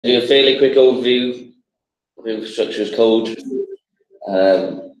do a fairly quick overview of infrastructure as code,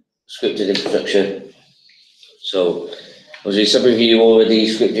 scripted infrastructure. So, obviously, some of you already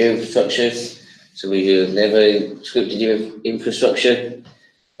scripted your infrastructure, some of you have never scripted your infrastructure.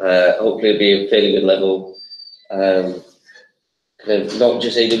 Hopefully, it'll be a fairly good level. Kind of not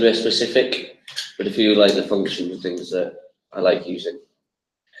just AWS specific, but a few like the functions and things that I like using.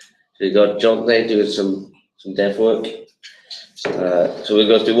 So we've got John there doing some dev work. So we'll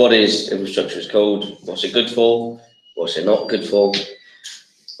go through what is infrastructure as code, what's it good for, what's it not good for,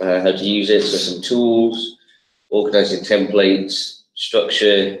 how to use it, so some tools, organizing templates,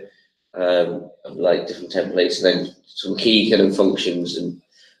 structure, like different templates, and then some key kind of functions and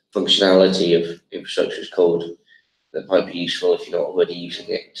functionality of infrastructure as code that might be useful if you're not already using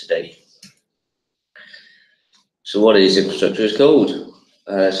it today. So what is infrastructure as code?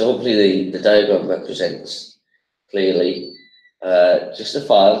 So hopefully the diagram represents clearly just a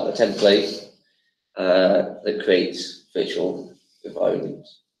file, a template that creates virtual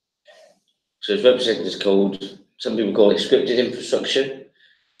environments. So it's represented as code. Some people call it scripted infrastructure.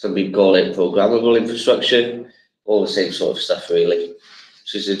 Some people call it programmable infrastructure. All the same sort of stuff, really.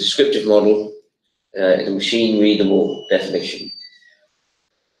 So it's a descriptive model in a machine-readable definition.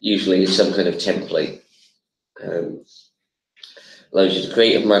 Usually it's some kind of template. Allows you to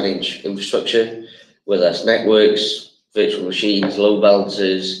create and manage infrastructure, whether that's networks, virtual machines, load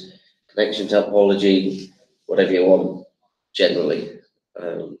balancers, connection topology, whatever you want, generally.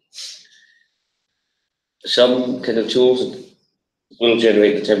 Some kind of tools will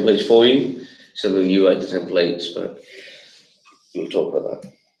generate the templates for you. Some of you write the templates, but we'll talk about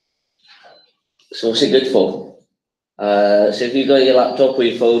that. So what's it good for? So if you've got your laptop or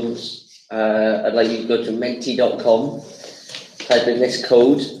your phones, I'd like you to go to menti.com, type in this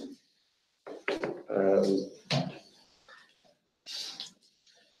code.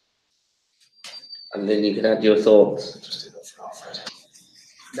 And then you can add your thoughts.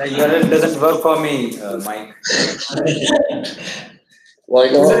 The URL doesn't work for me, Mike. Why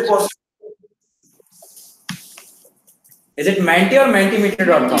not? Is it Menti or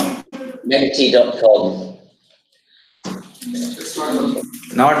mentimeter.com? Menti.com.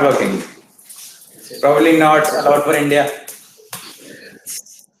 Not working. Probably not allowed for India.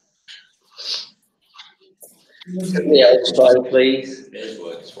 Somebody else try, please.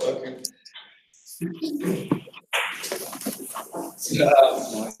 It's working.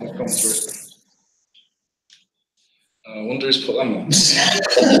 I wonder who's put them on.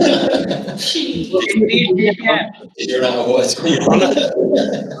 You're out of words.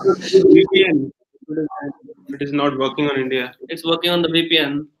 VPN. It is not working on India. It's working on the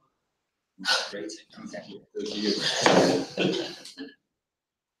VPN.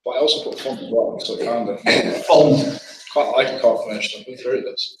 But I also put font as well, so kind of font. Quite like a confirmation. I've been through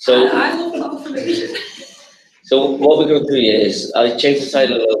this. So what we're going to do here is I changed the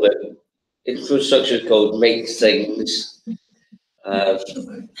title a little bit. Infrastructure as code makes things. And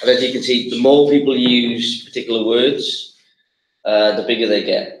as you can see, the more people use particular words, the bigger they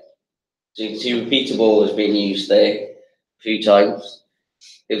get. So you can see repeatable has been used there a few times.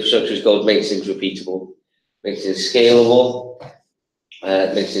 Infrastructure as code makes things repeatable, makes things scalable,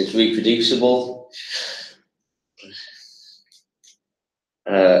 makes things reproducible.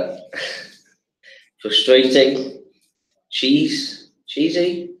 Frustrating,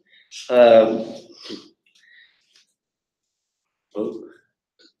 cheesy.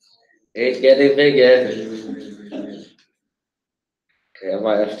 It's getting bigger. Okay, I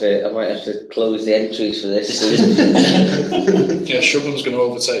might have to close the entries for this soon. Yeah, Shubham's going to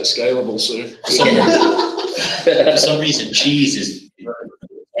overtake scalable soon. For some reason, cheese is.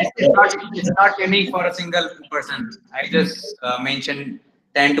 It's not unique for a single person. I just mentioned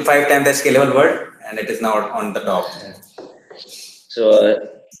 10 to 5 times the scalable word, and it is now on the top. So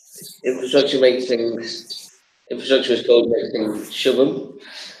infrastructure as code makes things Shubham.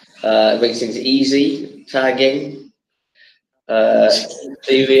 It makes things easy, tagging,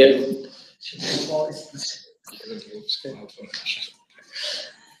 Ethereum.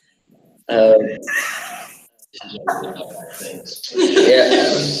 Yeah.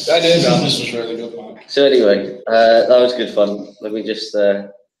 This was really good, Mark. So anyway, that was good fun. Let me just.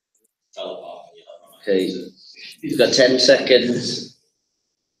 Okay, you've got 10 seconds.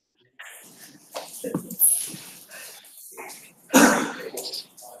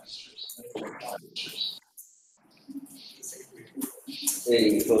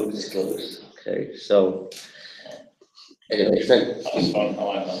 Okay, so anyway,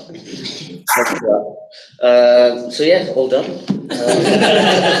 so yeah, all done.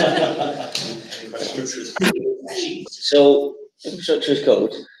 So infrastructure as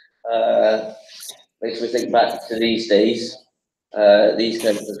code. Makes me think back to these days. These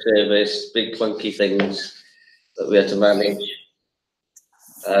kinds of service, big clunky things that we had to manage.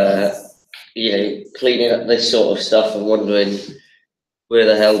 Cleaning up this sort of stuff and wondering where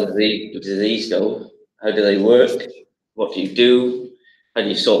the hell do these go? How do they work? What do you do? How do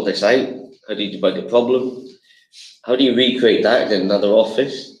you sort this out? How do you debug a problem? How do you recreate that in another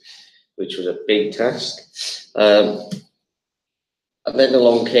office, which was a big task. And then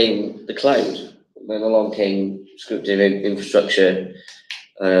along came the cloud. And then along came scripted infrastructure,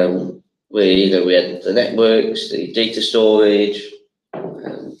 where we had the networks, the data storage,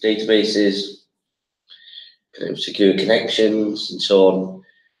 databases, secure connections, and so on.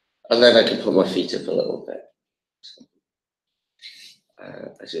 And then I could put my feet up a little bit,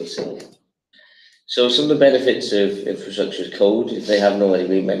 as you'll see. So some of the benefits of infrastructure as code, if they haven't already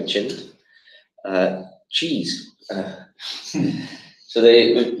been mentioned, cheese. So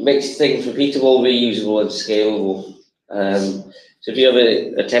it makes things repeatable, reusable, and scalable. So if you have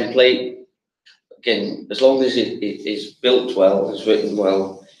a template, again, as long as it is built well, it's written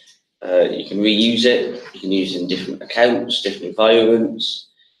well, you can reuse it. You can use it in different accounts, different environments,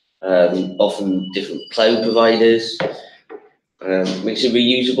 often different cloud providers. Makes it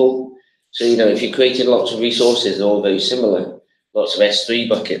reusable. So, if you're creating lots of resources, they're all very similar, lots of S3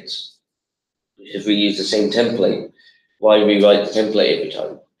 buckets, you just reuse the same template. Why rewrite the template every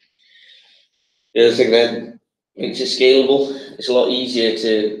time? The other thing then makes it scalable. It's a lot easier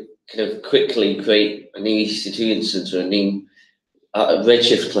to kind of quickly create a new EC2 instance or a new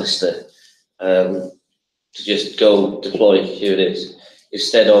Redshift cluster to just go deploy. Here it is.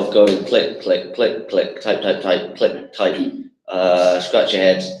 Instead of going click, click, click, click, type, click, type, scratch your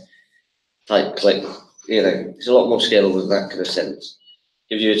head, type, click. It's a lot more scalable in that kind of sense.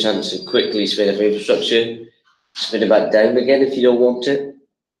 Gives you a chance to quickly spin up infrastructure, spin it back down again if you don't want it.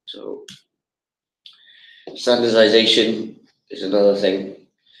 So standardization is another thing,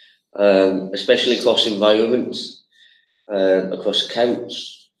 especially across environments, across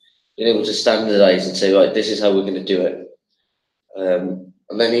accounts, being able to standardize and say, right, this is how we're going to do it.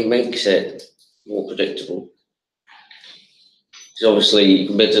 And then it makes it more predictable. So obviously you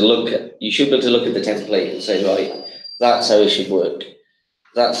should be able to look at the template and say, right, that's how it should work.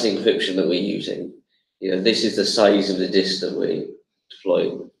 That's the encryption that we're using. This is the size of the disk that we're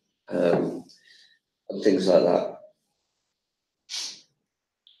deploying, and things like that.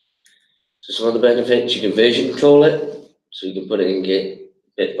 So some other benefits, you can version control it. So you can put it in Git,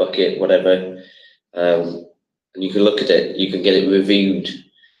 Bitbucket, whatever, and you can look at it. You can get it reviewed.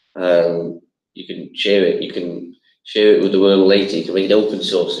 You can share it. You can share it with the world later. You can make it open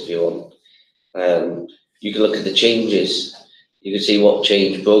source if you want. You can look at the changes. You can see what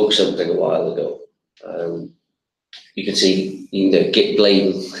change broke something a while ago. You can see, Git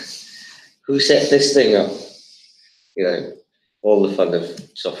blame. Who set this thing up? All the fun of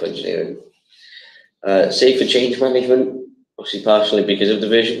software engineering. Safer change management, obviously partially because of the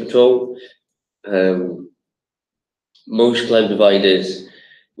version control. Most cloud providers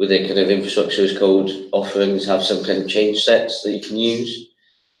with their kind of infrastructure as code offerings have some kind of change sets that you can use.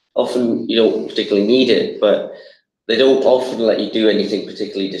 Often you don't particularly need it, but they don't often let you do anything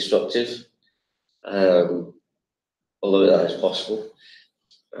particularly destructive, although that is possible.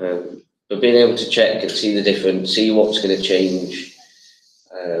 But being able to check and see the difference, see what's going to change,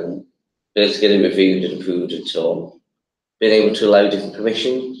 be able to get it reviewed and approved and so on. Being able to allow different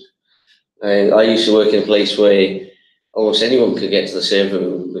permissions. I used to work in a place where almost anyone could get to the server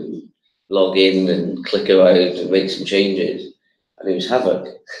room and log in and click around and make some changes, and it was havoc,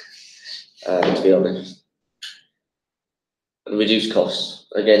 to be honest. And reduce costs.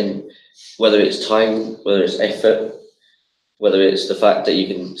 Again, whether it's time, whether it's effort, whether it's the fact that you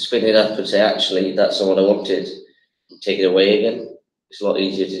can spin it up and say, actually, that's not what I wanted, and take it away again. It's a lot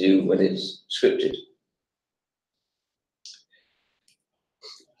easier to do when it's scripted.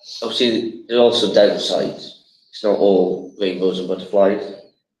 Obviously, there are also downsides. It's not all rainbows and butterflies.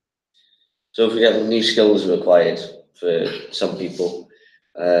 So for example, new skills are required for some people.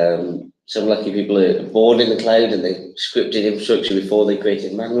 Some lucky people are born in the cloud and they scripted infrastructure before they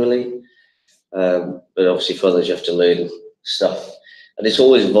created manually. But obviously for others, you have to learn stuff. And it's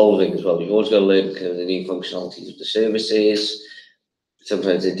always evolving as well. You've always got to learn kind of the new functionalities of the services.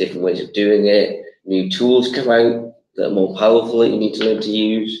 Sometimes there are different ways of doing it. New tools come out that are more powerful that you need to learn to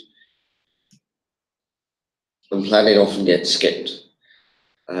use. And planning often gets skipped.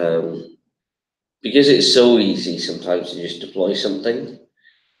 Because it's so easy sometimes to just deploy something,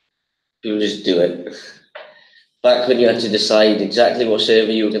 people just do it. Back when you had to decide exactly what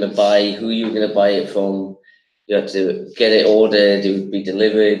server you were going to buy, who you were going to buy it from, You had to get it ordered, it would be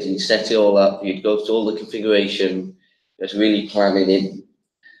delivered, you'd set it all up, you'd go through all the configuration, you had to really plan it in.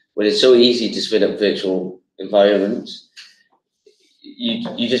 When it's so easy to spin up virtual environments,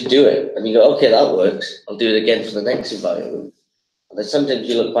 you just do it and you go, okay, that works, I'll do it again for the next environment. And then sometimes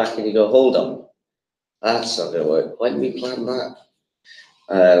you look back and you go, hold on, that's not going to work. Why didn't we plan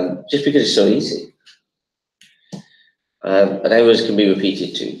that? Just because it's so easy. And errors can be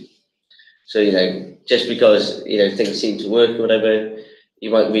repeated too. So, you know, just because, you know, things seem to work or whatever,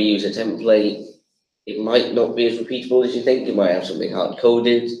 you might reuse a template. It might not be as repeatable as you think. You might have something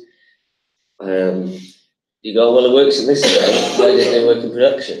hard-coded. You go, well, it works in this way. Why didn't it work in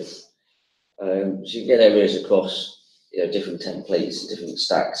production? So you get errors across, you know, different templates and different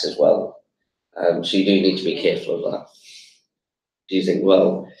stacks as well. So you do need to be careful of that. Do you think,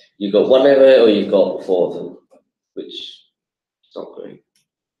 well, you've got one error or you've got 4 of them, which is not great.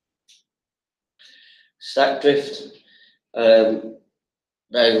 Stack drift. Now,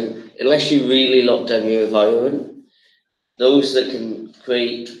 unless you really lock down your environment, those that can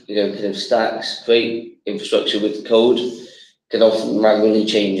create, you know, kind of stacks, create infrastructure with code, can often manually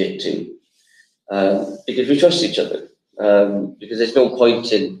change it too, because we trust each other. Because there's no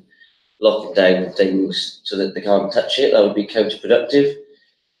point in locking down things so that they can't touch it. That would be counterproductive.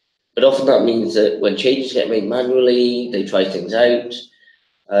 But often that means that when changes get made manually, they try things out.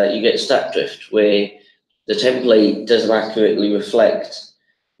 You get stack drift, where the template doesn't accurately reflect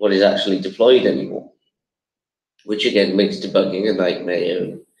what is actually deployed anymore, which again makes debugging a nightmare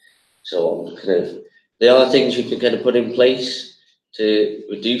and so on. There are things you can kind of put in place to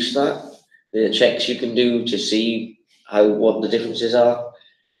reduce that. There are checks you can do to see what the differences are,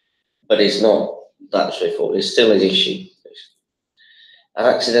 but it's not that straightforward. It's still an issue. An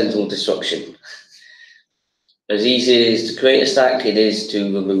accidental destruction. As easy as to create a stack, it is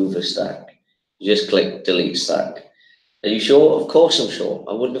to remove a stack. You just click delete stack. Are you sure? Of course I'm sure.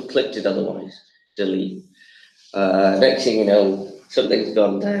 I wouldn't have clicked it otherwise. Delete. Next thing you know, something's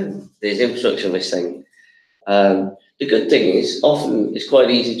gone down. There's infrastructure missing. The good thing is, often it's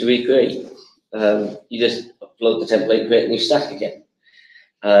quite easy to recreate. You just upload the template, create a new stack again.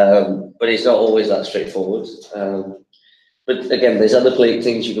 But it's not always that straightforward. But again, there's other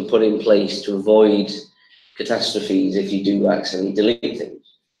things you can put in place to avoid catastrophes if you do accidentally delete things.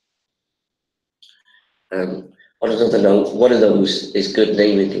 On another note, one of those is good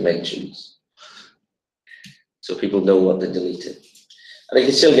naming conventions, so people know what they're deleting. And it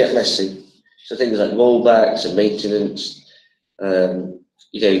can still get messy. So things like rollbacks and maintenance.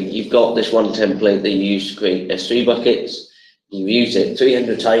 You know, you've got this one template that you use to create S3 buckets. You've used it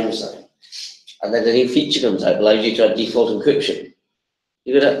 300 times now. And then a new feature comes out, allows you to add default encryption.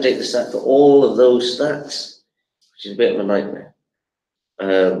 You're going to update the stack for all of those stacks, which is a bit of a nightmare.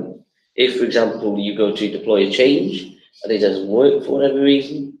 If, for example, you go to deploy a change and it doesn't work for whatever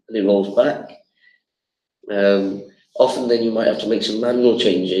reason, and it rolls back, often then you might have to make some manual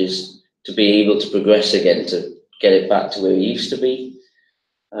changes to be able to progress again, to get it back to where it used to be.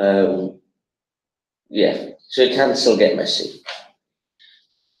 Yeah, so it can still get messy.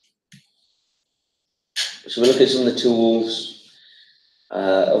 So we look at some of the tools.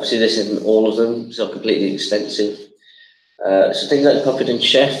 Obviously, this isn't all of them, it's not completely extensive. So things like Puppet and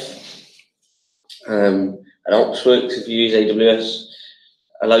Chef, and Oxworks, if you use AWS,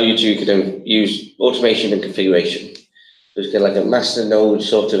 allow you to kind of use automation and configuration. So it's kind of like a master node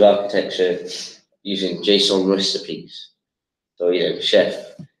sort of architecture using JSON recipes. So, you know, Chef,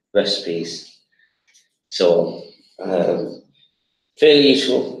 recipes, so on. Fairly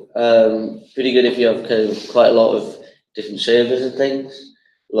useful. Pretty good if you have kind of quite a lot of different servers and things.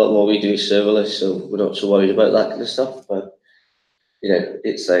 A lot more we do is serverless, so we're not so worried about that kind of stuff, but you know,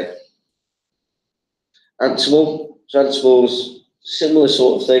 it's there. Ansible. So Ansible's similar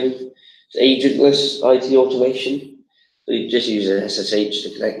sort of thing. It's agentless IT automation. So you just use an SSH to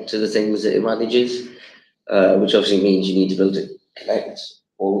connect to the things that it manages, which obviously means you need to be able to connect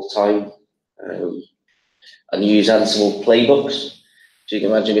all the time. And you use Ansible playbooks. So you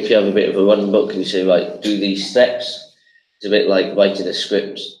can imagine if you have a bit of a run book and you say, right, do these steps. It's a bit like writing a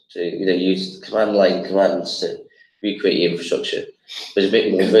script to, you know, use command line commands to recreate your infrastructure. But it's a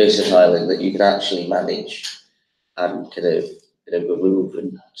bit more versatile in that you can actually manage and kind of remove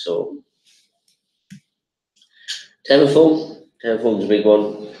and so on. Terraform. Terraform's a big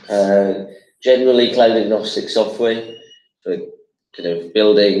one. Generally cloud agnostic software for kind of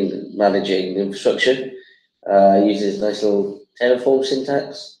building, managing infrastructure. Uses nice little Terraform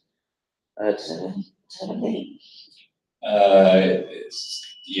syntax. Does that have a name?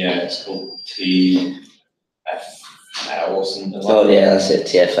 It's called TFL or something like that. Oh yeah, that's it,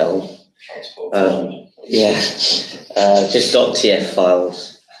 TFL. Yeah, just .tf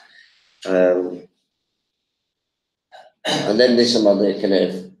files. And then there's some other kind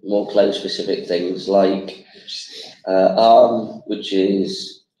of more cloud-specific things like ARM, which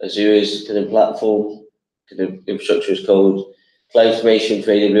is Azure's kind of platform, kind of infrastructure as code, CloudFormation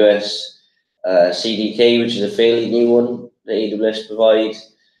for AWS, CDK, which is a fairly new one that AWS provide.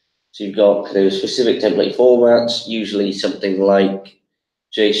 So you've got kind of specific template formats, usually something like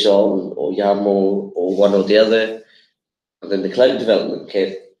JSON or YAML or one or the other. And then the cloud development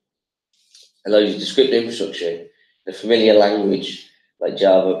kit allows you to script infrastructure in a familiar language like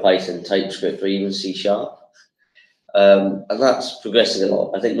Java, Python, TypeScript, or even C#. And that's progressing a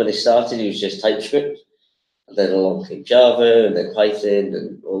lot. I think when it started, it was just TypeScript, and then along came Java, and then Python,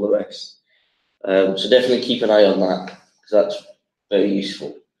 and all the rest. So definitely keep an eye on that, because that's very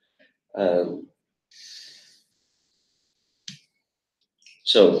useful.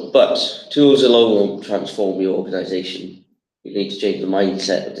 But tools alone won't transform your organization. You need to change the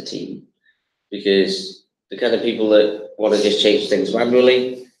mindset of the team, because the kind of people that want to just change things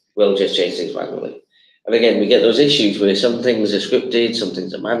manually will just change things manually. And again, we get those issues where some things are scripted, some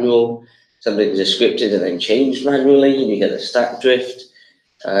things are manual, some things are scripted and then changed manually, and you get a stack drift,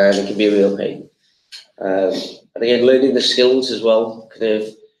 and it can be a real pain. And again, learning the skills as well, kind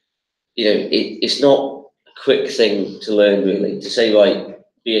of, it's not a quick thing to learn really, to say, right,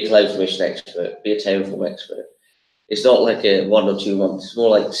 be a CloudFormation expert, be a Terraform expert. It's not like a 1 or 2 months, it's more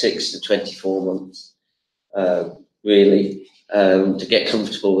like 6 to 24 months, really, to get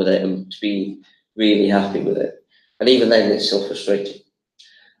comfortable with it and to be really happy with it. And even then, it's still frustrating.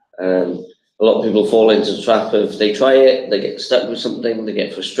 A lot of people fall into the trap of they try it, they get stuck with something, they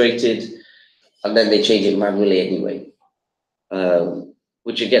get frustrated, and then they change it manually anyway,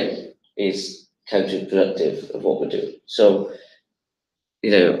 which again is counterproductive of what we're doing. So,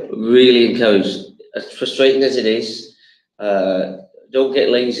 really encourage, as frustrating as it is, don't get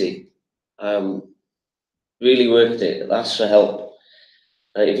lazy. Really work at it, ask for help.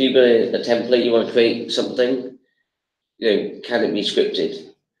 If you've got a template, you want to create something, can it be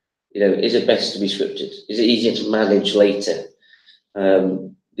scripted? Is it best to be scripted? Is it easier to manage later?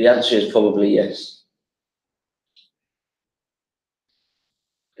 The answer is probably yes.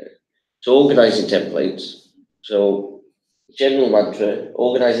 Okay. So organizing templates. So general mantra,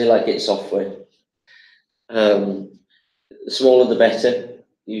 organize it like it's software. The smaller the better.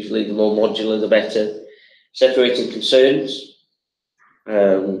 Usually the more modular the better. Separating concerns.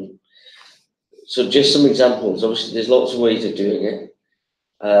 So just some examples. Obviously there's lots of ways of doing it.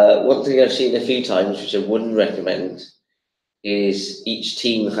 One thing I've seen a few times, which I wouldn't recommend, is each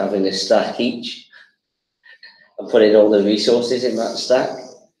team having a stack each and putting all the resources in that stack.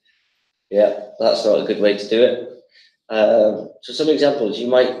 Yeah, that's not a good way to do it. So some examples, you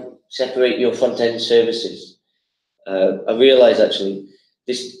might separate your front-end services. I realize actually,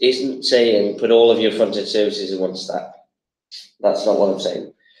 this isn't saying put all of your front-end services in one stack. That's not what I'm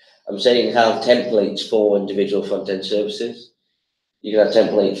saying. I'm saying have templates for individual front-end services. You can have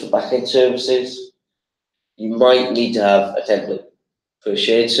templates for back-end services. You might need to have a template for a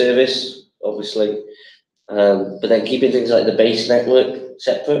shared service, obviously. But then keeping things like the base network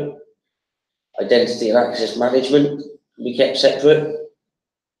separate. Identity and access management can be kept separate.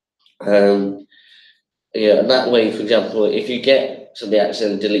 And that way, for example, if you get somebody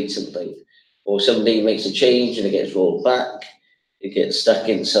accidentally delete something, or somebody makes a change and it gets rolled back, it gets stuck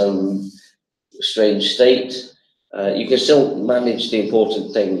in some strange state, you can still manage the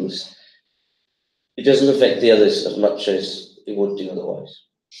important things. It doesn't affect the others as much as it would do otherwise.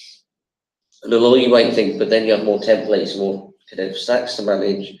 And although you might think, but then you have more templates, more kind of stacks to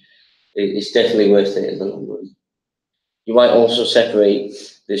manage, it's definitely worth it in the long run. You might also separate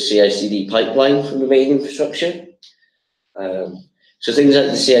the CI/CD pipeline from the main infrastructure. So things like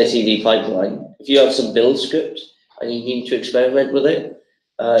the CI/CD pipeline, if you have some build script and you need to experiment with it,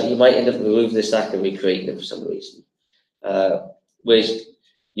 you might end up removing the stack and recreating it for some reason. Whereas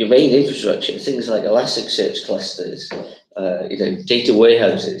your main infrastructure, things like Elasticsearch clusters, data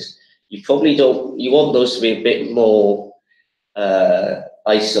warehouses, you probably don't, you want those to be a bit more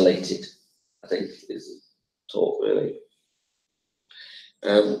isolated, I think is the talk really.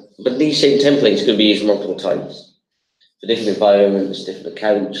 But these same templates could be used multiple times for different environments, different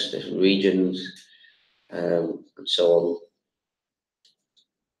accounts, different regions, and so on.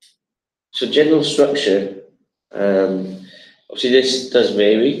 So general structure, obviously this does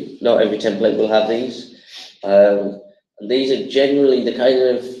vary. Not every template will have these. And these are generally the kind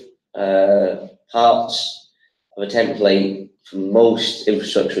of parts of a template for most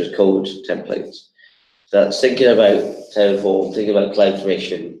infrastructure as code templates. So that's thinking about Terraform, thinking about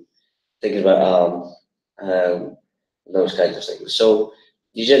CloudFormation, thinking about ARM, those kinds of things. So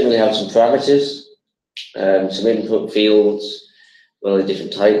you generally have some parameters, some input fields, well,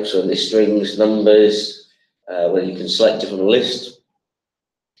 different types, whether they're strings, numbers, where you can select from a list,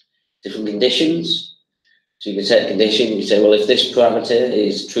 different conditions. So you can set a condition, you can say, well, if this parameter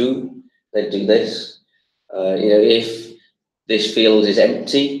is true, then do this. If this field is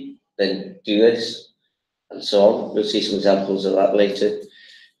empty, then do this, and so on. We'll see some examples of that later.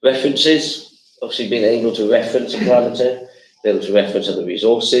 References, obviously being able to reference a parameter, be able to reference other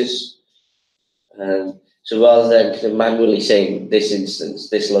resources. So rather than kind of manually saying this instance,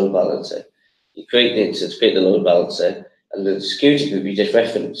 this load balancer, you create the instance, create the load balancer, and the security group, you just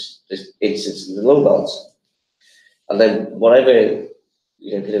reference this instance in the load balancer. And then whatever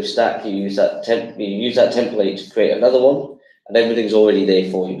kind of stack you use that template to create another one, and everything's already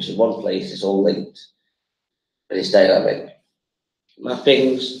there for you. So in one place, it's all linked, and it's dynamic.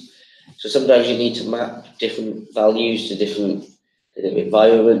 Mappings. So sometimes you need to map different values to different kind of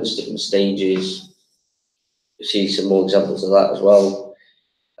environments, different stages. You'll see some more examples of that as well.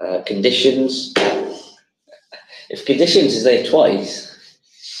 Conditions. If conditions is there twice,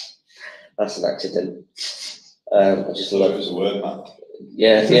 that's an accident. I just love. It's a word map.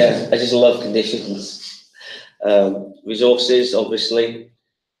 Yeah, I just love conditions. Resources, obviously.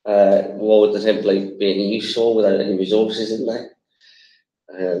 What would the template be any use for without any resources in there?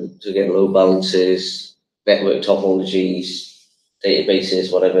 So again, load balances, network topologies,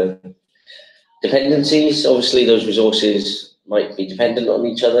 databases, whatever. Dependencies, obviously those resources might be dependent on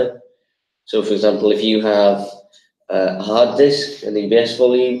each other. So for example, if you have a hard disk, an EBS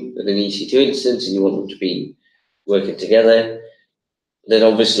volume, and an EC2 instance, and you want them to be working together, then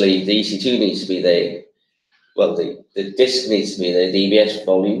obviously the EC2 needs to be there. Well, the disk needs to be there, the EBS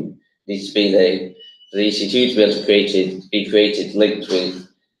volume needs to be there for the EC2 to be able to be created linked with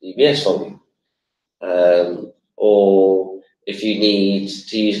the EBS volume. Or if you need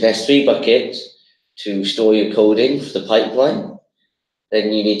to use an S3 bucket to store your coding for the pipeline,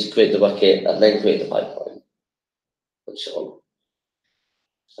 then you need to create the bucket and then create the pipeline, and so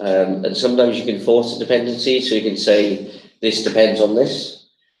on. And sometimes you can force a dependency, so you can say this depends on this.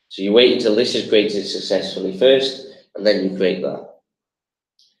 So you wait until this is created successfully first, and then you create that.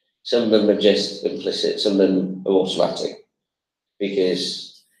 Some of them are just implicit, some of them are automatic,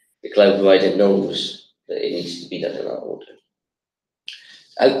 because the cloud provider knows that it needs to be done in that order.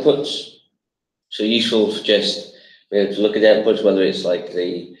 Outputs, so useful for just being able to look at outputs, whether it's like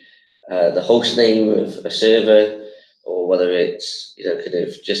the host name of a server, or whether it's kind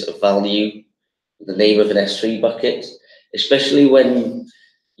of just a value, the name of an S3 bucket, especially when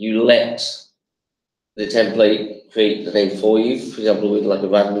you let the template create the name for you, for example, with like a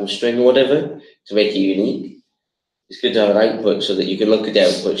random string or whatever, to make it unique. It's good to have an output so that you can look at the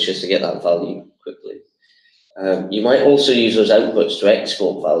outputs just to get that value quickly. You might also use those outputs to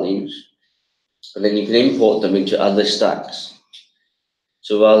export values, and then you can import them into other stacks.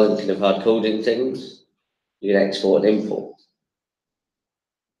 So rather than kind of hard coding things, you can export and import.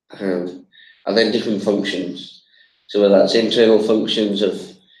 And then different functions. So whether that's internal functions of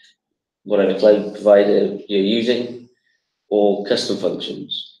whatever cloud provider you're using, or custom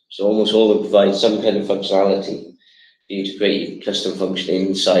functions. So almost all of them provide some kind of functionality for you to create a custom function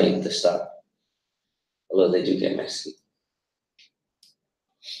inside the stack, although they do get messy.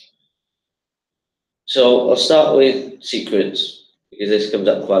 So I'll start with secrets, because this comes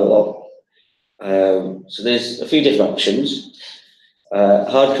up quite a lot. So there's a few different options.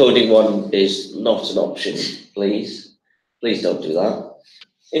 Hard coding one is not an option, please. Please don't do that.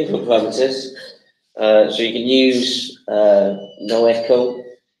 Input parameters. So you can use no echo.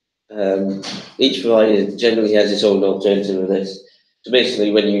 Each provider generally has its own alternative of this. So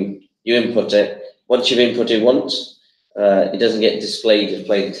basically, when you input it, once you've inputted once, it doesn't get displayed as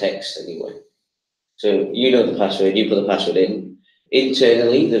plain text anyway. So you know the password, you put the password in.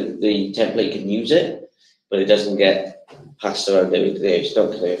 Internally, the template can use it, but it doesn't get passed around everything there. It's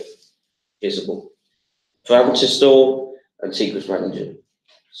not kind of visible. Parameter store and secret manager.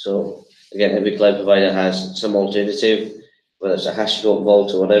 So again, every cloud provider has some alternative, whether it's a HashiCorp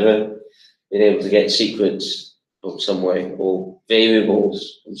Vault or whatever, being able to get secrets from somewhere, or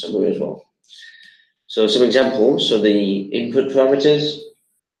variables from somewhere as well. So some examples, so the input parameters,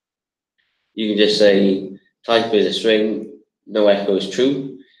 you can just say type is a string, no echo is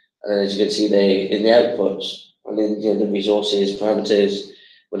true, and as you can see there in the outputs, and then the resources, parameters,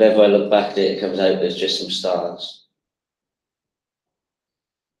 whenever I look back at it, it comes out as just some stars.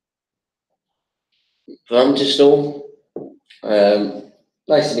 Parameter store,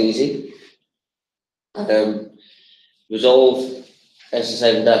 nice and easy. Resolve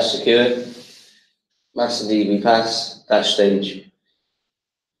SSL-secure. master DB pass dash stage.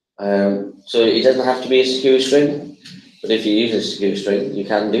 So it doesn't have to be a secure string, but if you use a secure string, you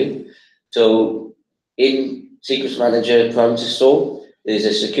can do. So in Secrets Manager parameter store, there's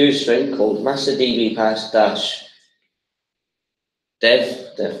a secure string called master DB pass dash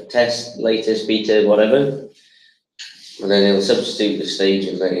dev test latest beta whatever, and then it'll substitute the stage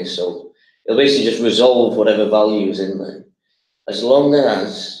in there. So it'll basically just resolve whatever value is in there, as long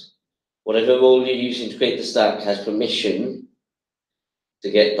as whatever role you're using to create the stack has permission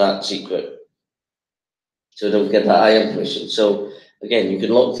to get that secret. So don't get that IAM permission. So again, you can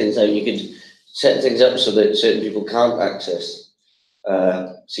lock things down. You could set things up so that certain people can't access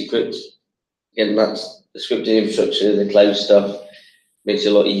secrets. Again, that's the scripting infrastructure, the cloud stuff makes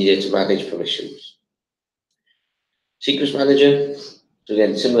it a lot easier to manage permissions. Secrets Manager, so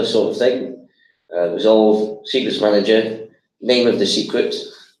again, similar sort of thing. Resolve Secrets Manager, name of the secret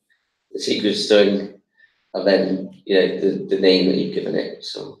string, and then the name that you've given it.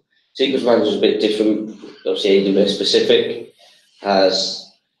 So Secrets Manager is a bit different, obviously AWS specific, has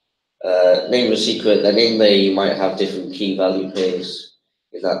name of the secret, then in there you might have different key value pairs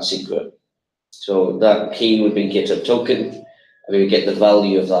in that secret. So that key would be GitHub token, and we would get the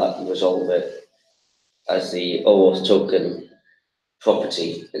value of that and resolve it as the OAuth token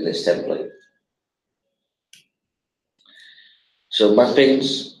property in this template. So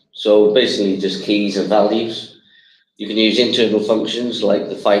mappings, so basically just keys and values. You can use internal functions like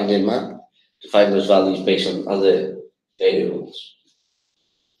the find in map to find those values based on other variables.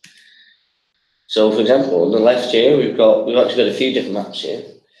 So for example, on the left here, we've actually got a few different maps here.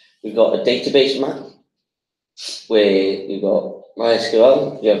 We've got a database map where you've got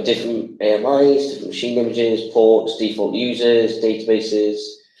MySQL, you have different AMIs, different machine images, ports, default users, databases,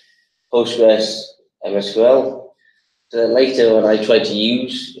 Postgres, MySQL. So then later when I try to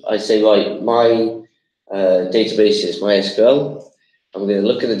use, I say, right, my database is MySQL. I'm going to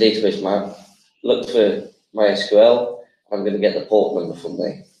look at the database map, look for MySQL, I'm going to get the port number from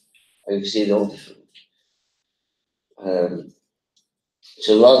there. And you can see they're all different.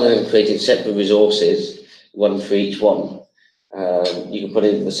 So rather than creating separate resources, one for each one, you can put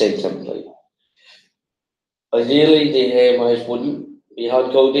it in the same template. Ideally, the AMIs wouldn't be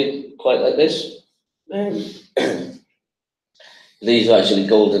hard-coded quite like this. These are actually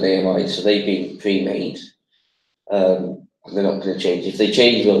golden AMIs, so they've been pre-made. And they're not going to change. If they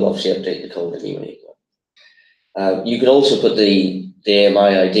change, we'll obviously update the code anyway. You can also put the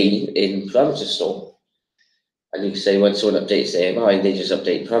AMI ID in parameter store. And you can say when someone updates the AMI, they just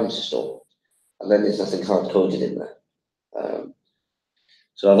update parameter store. And then there's nothing hard-coded in there.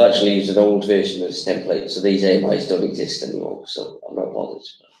 So I've actually used an old version of this template, so these AMIs don't exist anymore, so I'm not bothered.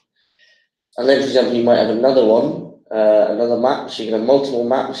 And then, for example, you might have another one, another map, so you can have multiple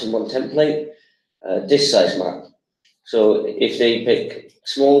maps in one template, disk size map. So if they pick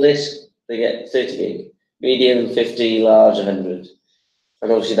small disk, they get 30 gig, medium 50, large 100.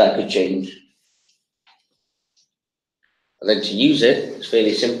 And obviously that could change. And then to use it, it's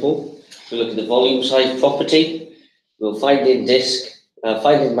fairly simple. If we look at the volume size property, we'll find in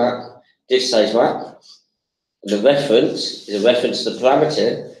map, disk size map. And the reference is a reference to the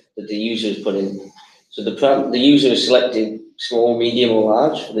parameter that the user has put in. So the user has selected small, medium, or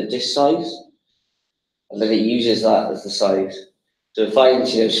large for the disk size, and then it uses that as the size. So it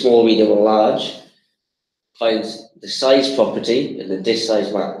finds small, medium, or large, finds the size property in the disk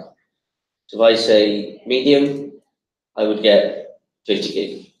size map. So if I say medium, I would get 50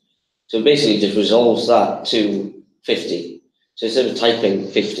 gig. So it basically just resolves that to 50. So instead of typing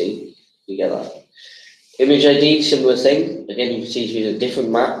 50, you get that. Image ID, similar thing. Again, you can see if you use a different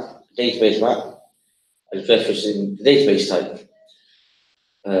map, database map, and referencing the database type.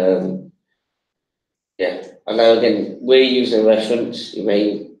 And now again, we're using a reference. You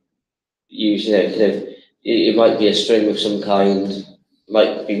may use, it might be a string of some kind,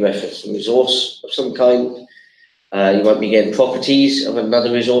 might be referencing a resource of some kind. You might be getting properties of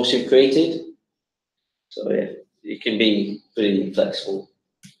another resource you've created. So yeah, it can be pretty flexible.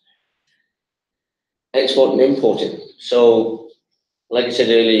 Export and importing. So, like I said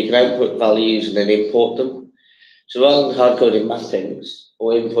earlier, you can output values and then import them. So rather than hard-coding mappings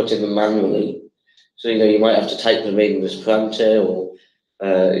or importing them manually, so you might have to type them in as parameter or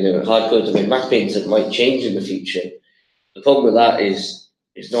hard-code them in mappings that might change in the future. The problem with that is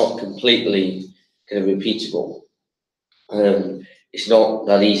it's not completely kind of repeatable. It's not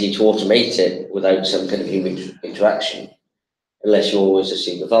that easy to automate it without some kind of human interaction, unless you always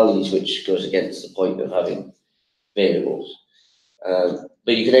assume the values, which goes against the point of having variables.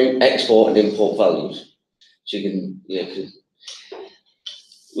 But you can export and import values. So you can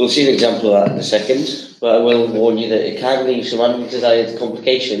We'll see an example of that in a second, but I will warn you that it can leave some undesired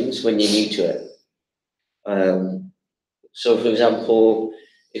complications when you're new to it. So, for example,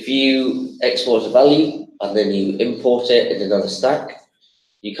 if you export a value and then you import it in another stack,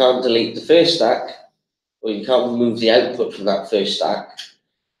 you can't delete the first stack, or you can't remove the output from that first stack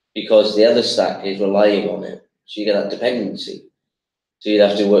because the other stack is relying on it. So you get that dependency. So you'd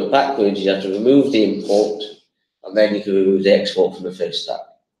have to work backwards, you'd have to remove the import, and then you can remove the export from the first stack.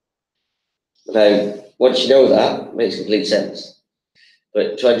 Now, once you know that, it makes complete sense.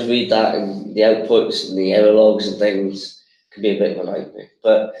 But trying to read that and the outputs and the error logs and things can be a bit of a nightmare.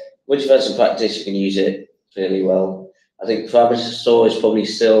 But once you've had some practice, you can use it fairly well. I think parameter store is probably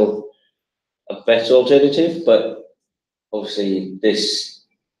still a better alternative, but obviously this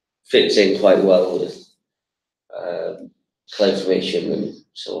fits in quite well with CloudFormation and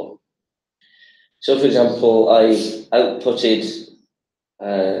so on. So, for example, I outputted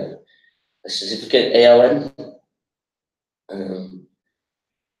a certificate ARN, and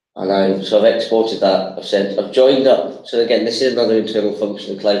I've exported that. I've said I've joined up. So again, this is another internal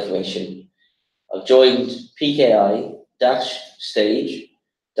function of CloudFormation. I've joined PKI stage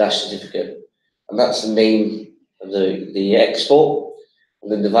certificate, and that's the name of the export,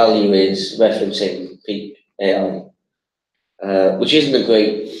 and then the value is referencing peak AI, which isn't a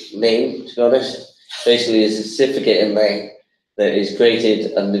great name, to be honest. Basically, there's a certificate in there that is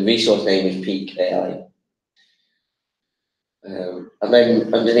created, and the resource name is peak AI. And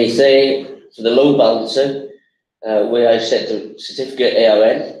then underneath there, for the load balancer, where I set the certificate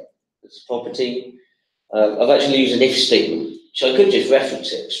ARN as a property, I've actually used an if statement. So I could just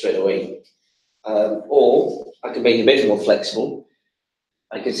reference it straight away. Or I can make it a bit more flexible.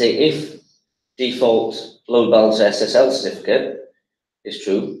 I can say if default load balancer SSL certificate is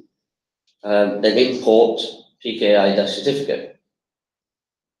true, then import PKI-certificate.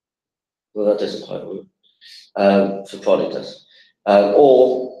 Well, that doesn't quite work. For product does.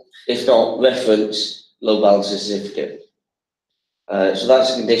 Or if not, reference load balancer certificate. So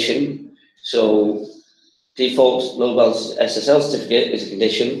that's a condition. So default load balancer SSL certificate is a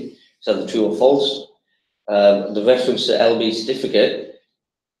condition, so either true or false. The reference to LB certificate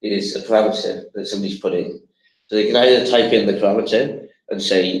is a parameter that somebody's put in. So they can either type in the parameter and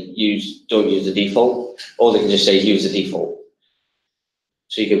say don't use the default, or they can just say use the default.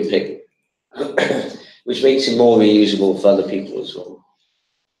 So you can pick, which makes it more reusable for other people as well.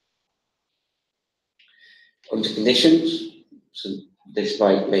 Onto conditions. So this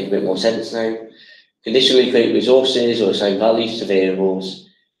might make a bit more sense now. Conditionally create resources or assign values to variables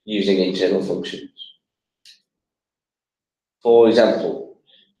using internal functions. For example,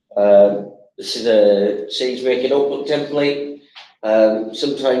 this is a SageMaker notebook template.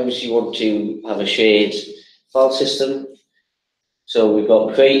 Sometimes you want to have a shared file system. So we've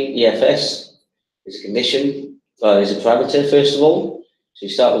got create EFS is a condition, is a parameter first of all. So you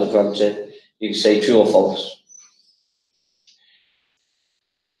start with a parameter, you can say true or false.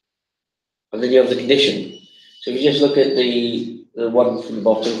 And then you have the condition. So if you just look at the one from the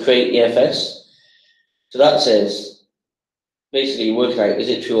bottom, create EFS. So that says, basically you're working out, is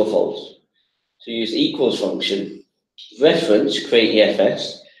it true or false? So you use the equals function, reference create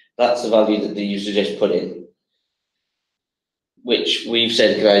EFS, that's the value that the user just put in, which we've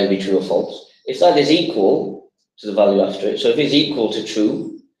said can either be true or false. If that is equal to the value after it, so if it's equal to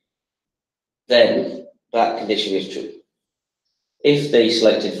true, then that condition is true. If they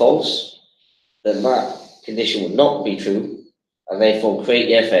selected false, then that condition would not be true, and therefore create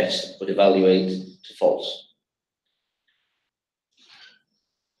EFS would evaluate to false.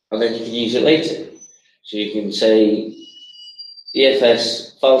 And then you can use it later. So you can say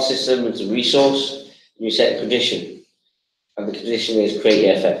EFS file system is a resource, and you set a condition, and the condition is create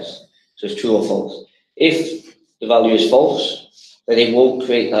EFS. So it's true or false. If the value is false, then it won't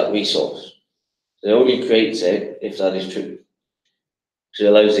create that resource. So it only creates it if that is true. So it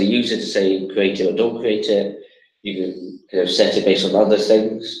allows the user to say create it or don't create it. You can kind of set it based on other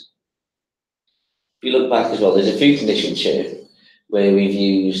things. If you look back as well, there's a few conditions here where we've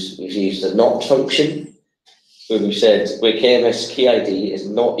used the not function, where we said where KMS key ID is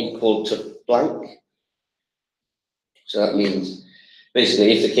not equal to blank. So that means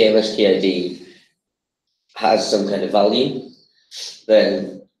basically if the KMS key ID has some kind of value,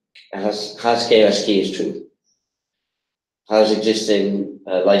 then has KMS key is true. Has existing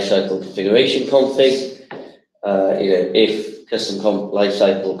lifecycle configuration config. If custom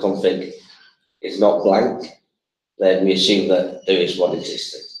lifecycle config is not blank, then we assume that there is one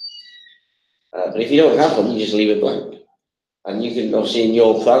existing. But if you don't have one, you just leave it blank. And you can obviously in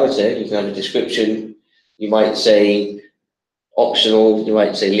your parameter, you can have a description. You might say Optional, you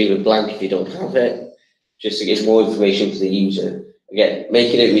might say leave it blank if you don't have it, just to give more information to the user. Again,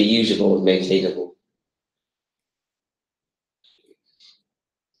 making it reusable and maintainable.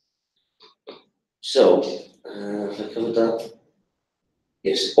 So, have I covered that?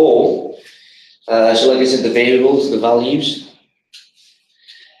 Yes, or, so like I said, the variables, the values.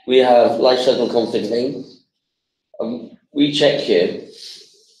 We have lifecycle config name. We check here,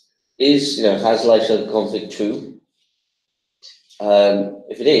 has lifecycle config true?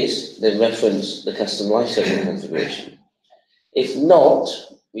 If it is, then reference the custom lifecycle configuration. If not,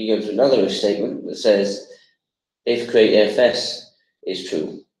 we go to another if statement that says if create AFS is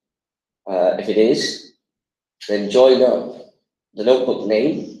true. If it is, then join up the notebook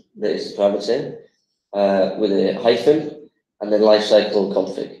name that is the parameter with a hyphen and then lifecycle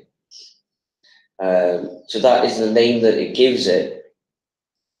config. So that is the name that it gives it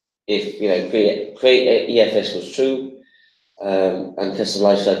if create EFS was true and custom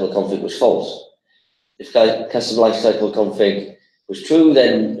lifecycle config was false. If custom lifecycle config was true,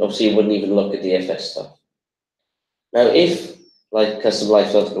 then obviously you wouldn't even look at the EFS stuff. Now, if custom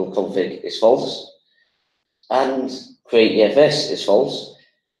lifecycle config is false and create EFS is false,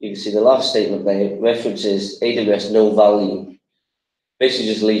 you can see the last statement there references AWS no value. Basically,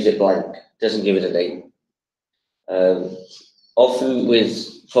 just leaves it blank, doesn't give it a name. Often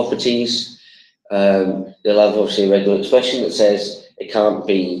with properties, they'll have obviously a regular expression that says it can't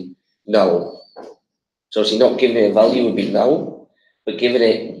be null. So obviously not giving it a value would be null, but giving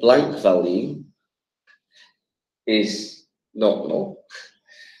it blank value is not null.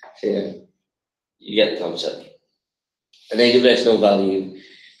 So yeah, you get the concept. An AWS no value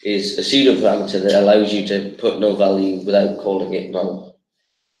is a pseudo parameter that allows you to put no value without calling it null.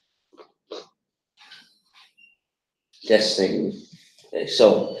 Testing. Okay,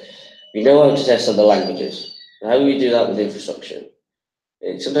 so we know how to test other languages. How do we do that with infrastructure?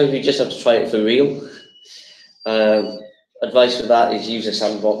 Sometimes we just have to try it for real. Advice for that is use a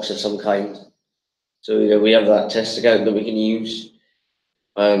sandbox of some kind. So we have that test account that we can use.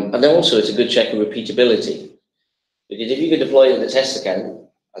 And then also it's a good check of repeatability. Because if you can deploy it in a test account,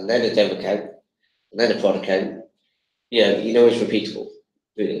 and then a dev account, and then a prod account, it's repeatable,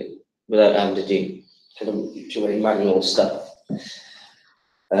 really, without having to do too many manual stuff.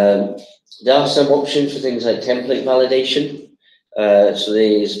 There are some options for things like template validation. So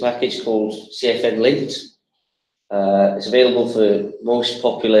there's a package called CFN-lint. It's available for most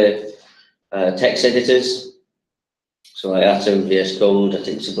popular text editors. So like Atom, VS Code, I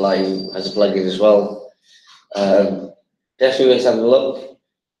think Sublime has a plugin as well. Definitely worth having a look.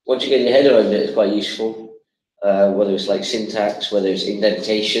 Once you get your head around it, it's quite useful. Whether it's like syntax, whether it's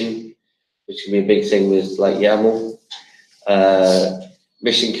indentation, which can be a big thing with like YAML.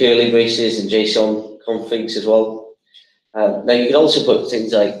 Missing curly braces and JSON configs as well. Now you can also put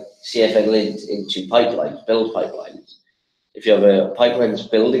things like CFN-lint into pipelines, build pipelines. If you have a pipeline that's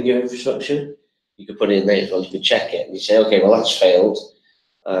building your infrastructure, you could put it in there as well. You could check it and you say, okay, well that's failed.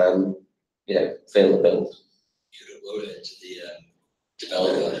 Failed the build. You could upload it to the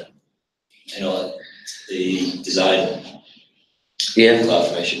developer, the designer. Yeah.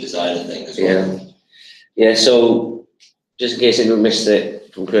 CloudFormation designer thing as well. Yeah. So just in case anyone missed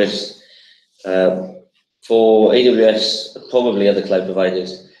it from Chris, for AWS, probably other cloud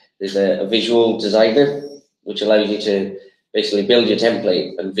providers, there's a visual designer which allows you to basically build your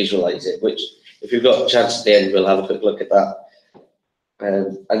template and visualize it, which if you've got a chance at the end, we'll have a quick look at that.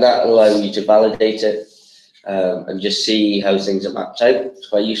 And that will allow you to validate it and just see how things are mapped out. It's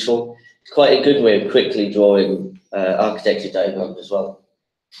quite useful. It's quite a good way of quickly drawing architecture diagrams as well.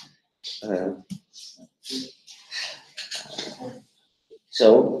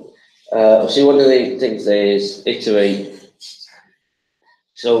 So one of the things there is iterate.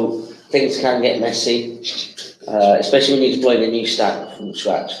 So things can get messy, especially when you're deploying a new stack from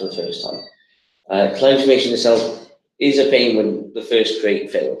scratch for the first time. CloudFormation itself is a pain when the first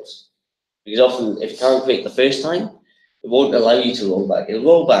create fails. Because often, if you can't create the first time, it won't allow you to roll back. It'll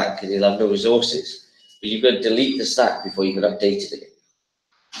roll back and you'll have no resources. But you've got to delete the stack before you can update it again.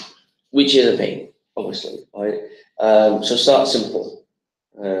 Which is a pain, obviously. Right? So start simple.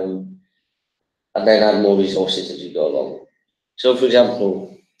 And then add more resources as you go along. So for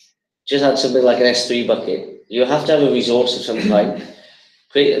example, just add something like an S3 bucket. You have to have a resource of some kind.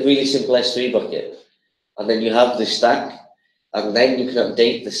 Create a really simple S3 bucket. And then you have the stack. And then you can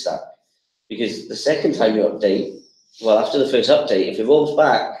update the stack. Because the second time you update, well, after the first update, if it rolls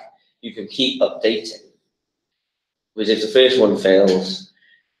back, you can keep updating. Because if the first one fails,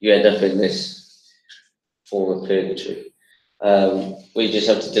 you end up in this form of purgatory. We just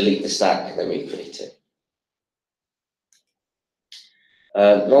have to delete the stack and then recreate it.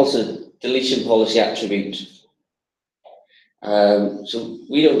 And also deletion policy attribute. So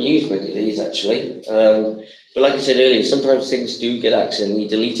we don't use many of these actually, but like I said earlier, sometimes things do get accidentally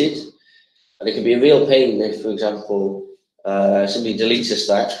deleted, and it can be a real pain if, for example, somebody deletes a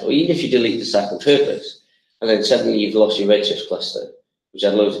stack, or even if you delete the stack on purpose, and then suddenly you've lost your Redshift cluster, which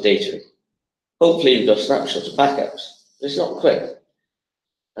had loads of data in. Hopefully you've got snapshots or backups, but it's not quick.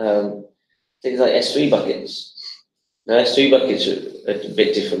 Things like S3 buckets. Now S3 buckets are a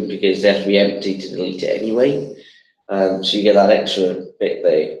bit different because they have to be empty to delete it anyway. So you get that extra bit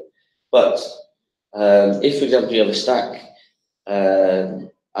there. But if, for example, you have a stack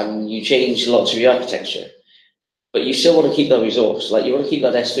and you change lots of your architecture, but you still want to keep that resource, like you want to keep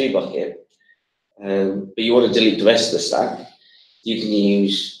that S3 bucket, but you want to delete the rest of the stack, you can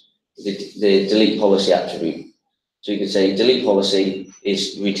use the delete policy attribute. So you can say delete policy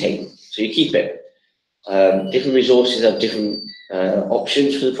is retain, so you keep it. Different resources have different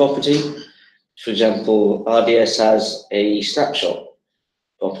options for the property. For example, RDS has a snapshot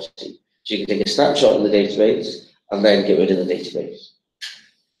property. So you can take a snapshot of the database and then get rid of the database.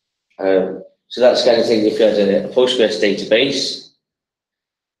 So that's the kind of thing, if you had a Postgres database,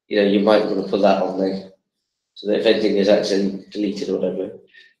 you might want to put that on there. So that if anything is actually deleted or whatever.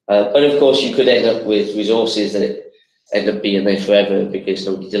 But of course, you could end up with resources that end up being there forever because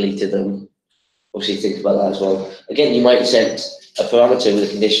nobody deleted them. Obviously, think about that as well. Again, you might set a parameter with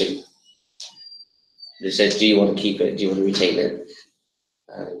a condition that says, do you want to keep it? Do you want to retain it?